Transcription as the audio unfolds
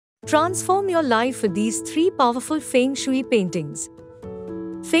Transform your life with these 3 powerful Feng Shui paintings.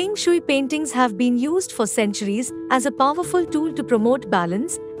 Feng Shui paintings have been used for centuries as a powerful tool to promote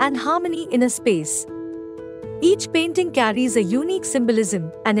balance and harmony in a space. Each painting carries a unique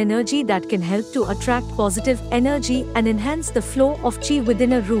symbolism and energy that can help to attract positive energy and enhance the flow of qi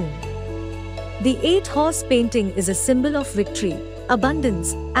within a room. The 8-horse painting is a symbol of victory,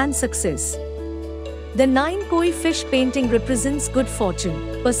 abundance, and success. The 9-koi fish painting represents good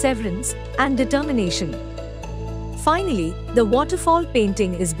fortune, perseverance, and determination. Finally, the waterfall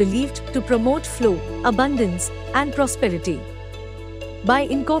painting is believed to promote flow, abundance, and prosperity. By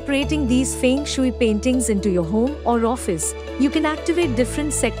incorporating these Feng Shui paintings into your home or office, you can activate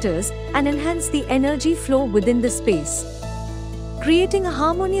different sectors and enhance the energy flow within the space. Creating a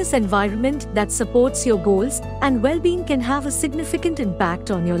harmonious environment that supports your goals and well-being can have a significant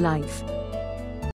impact on your life.